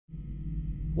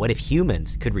What if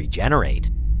humans could regenerate?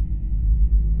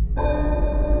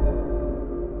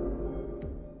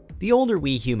 The older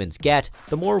we humans get,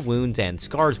 the more wounds and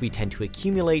scars we tend to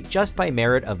accumulate just by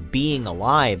merit of being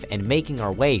alive and making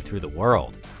our way through the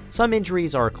world. Some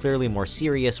injuries are clearly more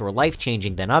serious or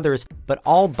life-changing than others, but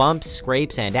all bumps,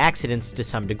 scrapes, and accidents to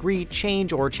some degree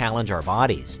change or challenge our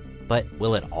bodies. But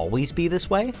will it always be this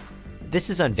way? This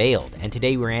is Unveiled, and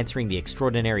today we're answering the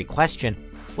extraordinary question,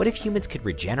 what if humans could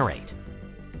regenerate?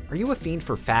 Are you a fiend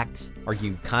for facts? Are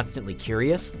you constantly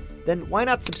curious? Then why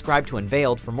not subscribe to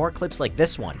Unveiled for more clips like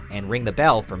this one, and ring the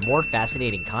bell for more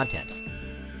fascinating content.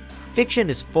 Fiction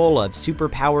is full of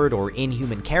superpowered or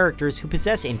inhuman characters who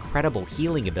possess incredible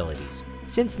healing abilities.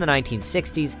 Since the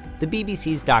 1960s, the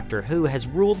BBC's Doctor Who has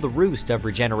ruled the roost of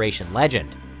Regeneration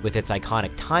legend, with its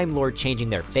iconic Time Lord changing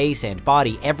their face and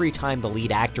body every time the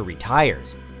lead actor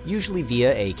retires, usually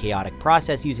via a chaotic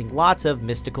process using lots of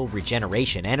mystical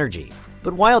regeneration energy.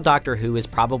 But while Doctor Who is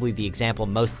probably the example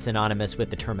most synonymous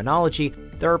with the terminology,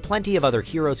 there are plenty of other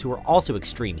heroes who are also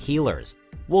extreme healers.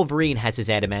 Wolverine has his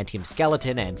adamantium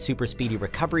skeleton and super speedy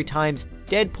recovery times,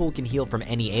 Deadpool can heal from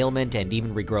any ailment and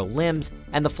even regrow limbs,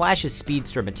 and the Flash's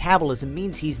speedster metabolism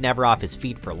means he's never off his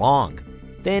feet for long.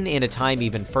 Then, in a time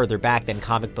even further back than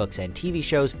comic books and TV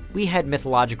shows, we had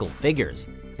mythological figures,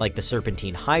 like the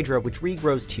Serpentine Hydra, which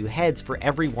regrows 2 heads for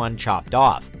every one chopped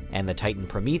off, and the Titan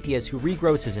Prometheus, who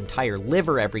regrows his entire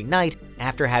liver every night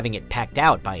after having it pecked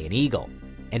out by an eagle.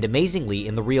 And amazingly,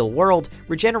 in the real world,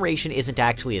 regeneration isn't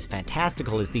actually as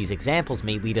fantastical as these examples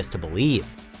may lead us to believe.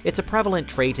 It's a prevalent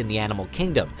trait in the animal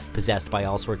kingdom, possessed by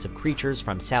all sorts of creatures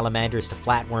from salamanders to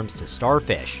flatworms to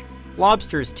starfish.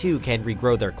 Lobsters too can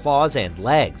regrow their claws and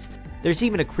legs. There's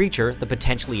even a creature, the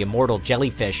potentially immortal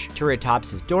jellyfish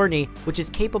Turritopsis dohrnii, which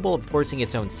is capable of forcing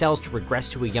its own cells to regress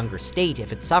to a younger state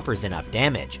if it suffers enough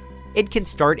damage. It can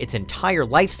start its entire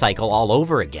life cycle all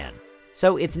over again.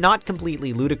 So it's not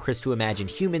completely ludicrous to imagine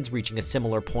humans reaching a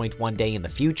similar point one day in the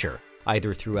future,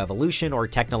 either through evolution or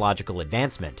technological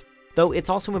advancement. Though it's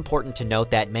also important to note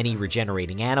that many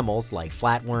regenerating animals, like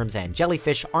flatworms and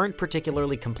jellyfish, aren't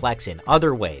particularly complex in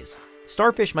other ways.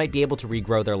 Starfish might be able to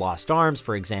regrow their lost arms,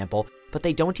 for example, but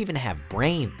they don't even have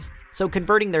brains. So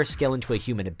converting their skill into a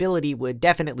human ability would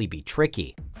definitely be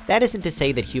tricky. That isn't to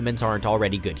say that humans aren't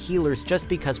already good healers just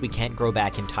because we can't grow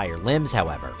back entire limbs,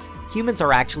 however. Humans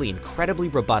are actually incredibly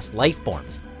robust life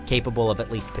forms, capable of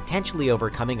at least potentially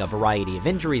overcoming a variety of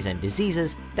injuries and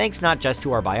diseases, thanks not just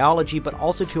to our biology but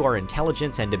also to our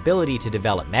intelligence and ability to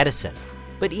develop medicine.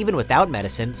 But even without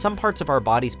medicine, some parts of our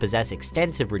bodies possess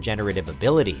extensive regenerative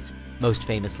abilities, most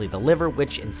famously the liver,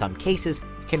 which in some cases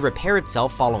can repair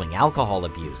itself following alcohol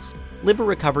abuse. Liver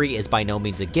recovery is by no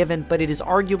means a given, but it is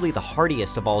arguably the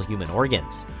hardiest of all human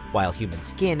organs, while human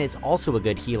skin is also a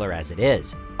good healer as it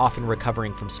is, often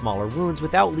recovering from smaller wounds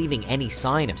without leaving any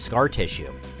sign of scar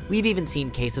tissue. We've even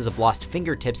seen cases of lost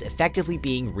fingertips effectively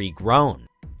being regrown.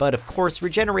 But of course,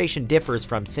 regeneration differs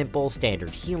from simple,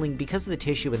 standard healing because the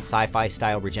tissue in sci-fi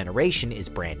style regeneration is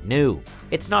brand new.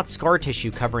 It's not scar tissue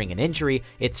covering an injury,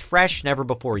 it's fresh, never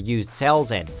before used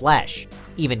cells and flesh.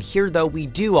 Even here though, we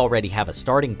do already have a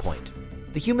starting point.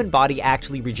 The human body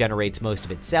actually regenerates most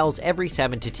of its cells every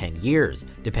 7 to 10 years,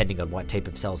 depending on what type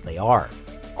of cells they are.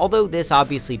 Although this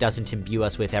obviously doesn't imbue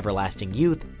us with everlasting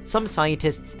youth, some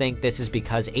scientists think this is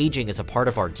because aging is a part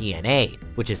of our DNA,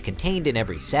 which is contained in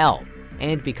every cell.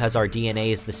 And because our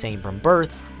DNA is the same from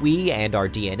birth, we and our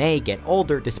DNA get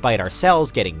older despite our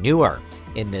cells getting newer.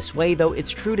 In this way though,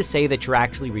 it's true to say that you're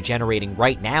actually regenerating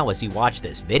right now as you watch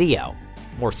this video.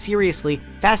 More seriously,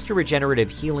 faster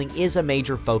regenerative healing is a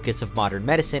major focus of modern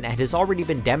medicine and has already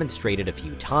been demonstrated a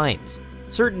few times.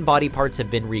 Certain body parts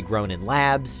have been regrown in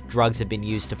labs, drugs have been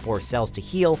used to force cells to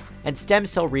heal, and stem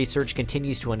cell research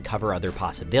continues to uncover other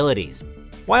possibilities.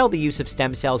 While the use of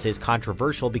stem cells is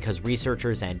controversial because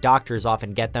researchers and doctors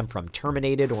often get them from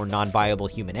terminated or non-viable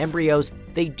human embryos,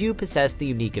 they do possess the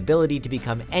unique ability to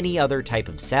become any other type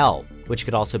of cell, which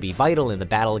could also be vital in the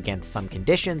battle against some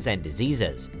conditions and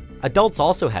diseases. Adults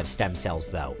also have stem cells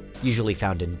though, usually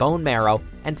found in bone marrow,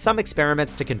 and some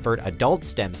experiments to convert adult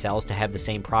stem cells to have the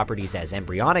same properties as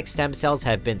embryonic stem cells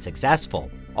have been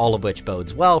successful, all of which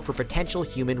bodes well for potential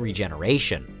human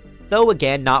regeneration. Though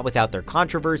again, not without their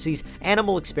controversies,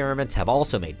 animal experiments have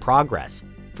also made progress.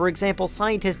 For example,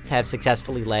 scientists have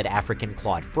successfully led African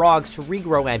clawed frogs to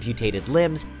regrow amputated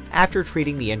limbs after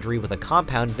treating the injury with a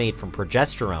compound made from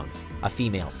progesterone, a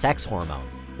female sex hormone.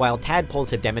 while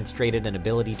tadpoles have demonstrated an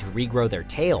ability to regrow their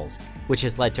tails, which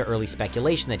has led to early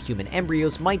speculation that human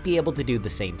embryos might be able to do the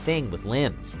same thing with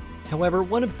limbs. However,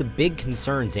 one of the big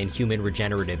concerns in human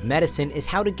regenerative medicine is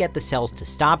how to get the cells to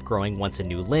stop growing once a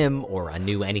new limb, or a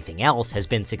new anything else, has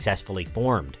been successfully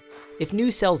formed. If new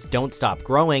cells don't stop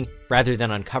growing, rather than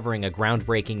uncovering a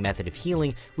groundbreaking method of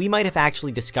healing, we might have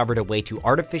actually discovered a way to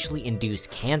artificially induce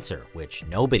cancer, which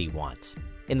nobody wants.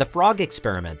 In the frog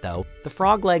experiment, though, the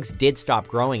frog legs did stop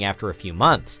growing after a few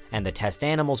months, and the test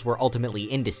animals were ultimately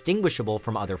indistinguishable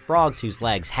from other frogs whose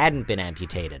legs hadn't been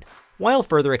amputated. While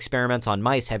further experiments on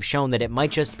mice have shown that it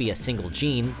might just be a single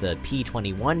gene, the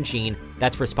P21 gene,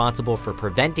 that's responsible for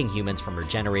preventing humans from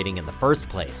regenerating in the first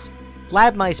place.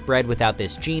 Lab mice bred without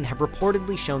this gene have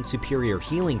reportedly shown superior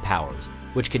healing powers,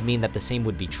 which could mean that the same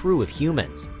would be true of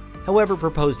humans. However,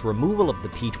 proposed removal of the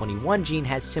P21 gene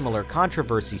has similar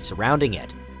controversy surrounding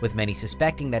it, with many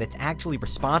suspecting that it's actually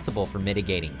responsible for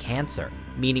mitigating cancer,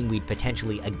 meaning we'd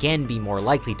potentially again be more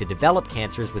likely to develop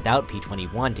cancers without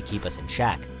P21 to keep us in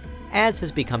check. As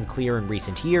has become clear in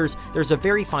recent years, there's a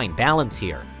very fine balance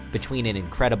here, between an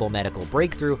incredible medical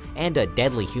breakthrough and a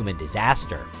deadly human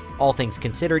disaster. All things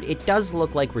considered, it does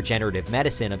look like regenerative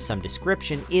medicine of some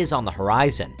description is on the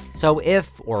horizon. So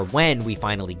if, or when, we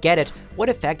finally get it, what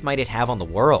effect might it have on the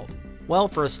world? Well,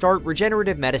 for a start,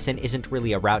 regenerative medicine isn't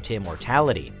really a route to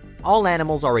immortality. All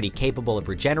animals already capable of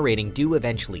regenerating do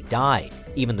eventually die,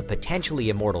 even the potentially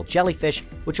immortal jellyfish,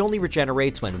 which only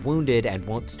regenerates when wounded and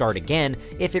won't start again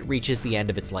if it reaches the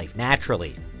end of its life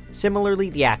naturally. Similarly,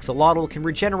 the axolotl can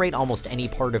regenerate almost any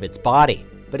part of its body,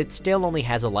 but it still only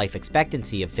has a life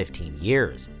expectancy of 15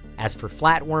 years. As for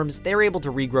flatworms, they're able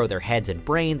to regrow their heads and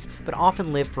brains, but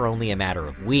often live for only a matter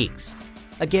of weeks.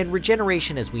 Again,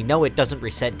 regeneration as we know it doesn't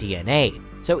reset DNA,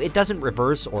 so it doesn't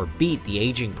reverse or beat the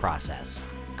aging process.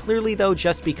 Clearly though,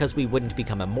 just because we wouldn't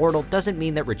become immortal doesn't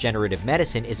mean that regenerative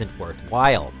medicine isn't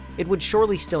worthwhile. It would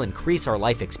surely still increase our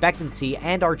life expectancy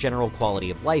and our general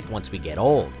quality of life once we get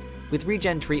old. With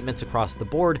regen treatments across the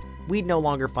board, we'd no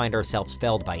longer find ourselves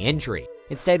felled by injury.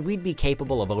 Instead, we'd be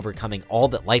capable of overcoming all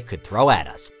that life could throw at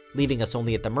us, leaving us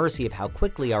only at the mercy of how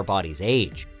quickly our bodies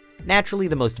age. Naturally,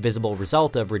 the most visible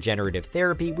result of regenerative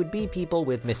therapy would be people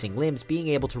with missing limbs being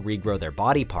able to regrow their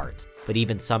body parts, but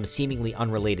even some seemingly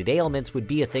unrelated ailments would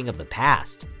be a thing of the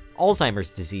past.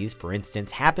 Alzheimer's disease, for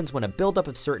instance, happens when a buildup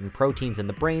of certain proteins in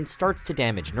the brain starts to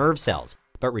damage nerve cells,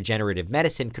 but regenerative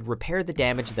medicine could repair the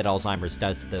damage that Alzheimer's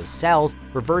does to those cells,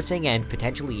 reversing and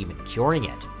potentially even curing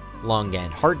it. Lung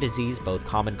and heart disease, both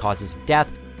common causes of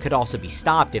death, could also be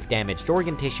stopped if damaged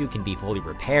organ tissue can be fully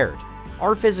repaired.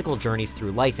 Our physical journeys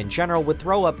through life in general would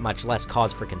throw up much less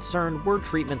cause for concern were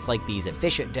treatments like these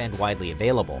efficient and widely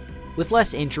available. With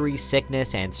less injury,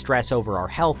 sickness, and stress over our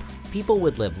health, people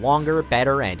would live longer,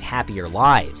 better, and happier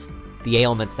lives. The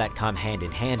ailments that come hand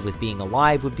in hand with being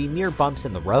alive would be mere bumps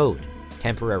in the road,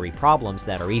 temporary problems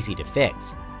that are easy to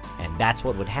fix. And that's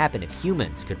what would happen if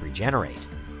humans could regenerate.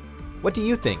 What do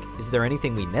you think? Is there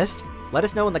anything we missed? Let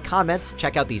us know in the comments,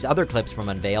 check out these other clips from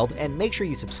Unveiled, and make sure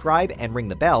you subscribe and ring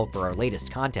the bell for our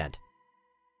latest content.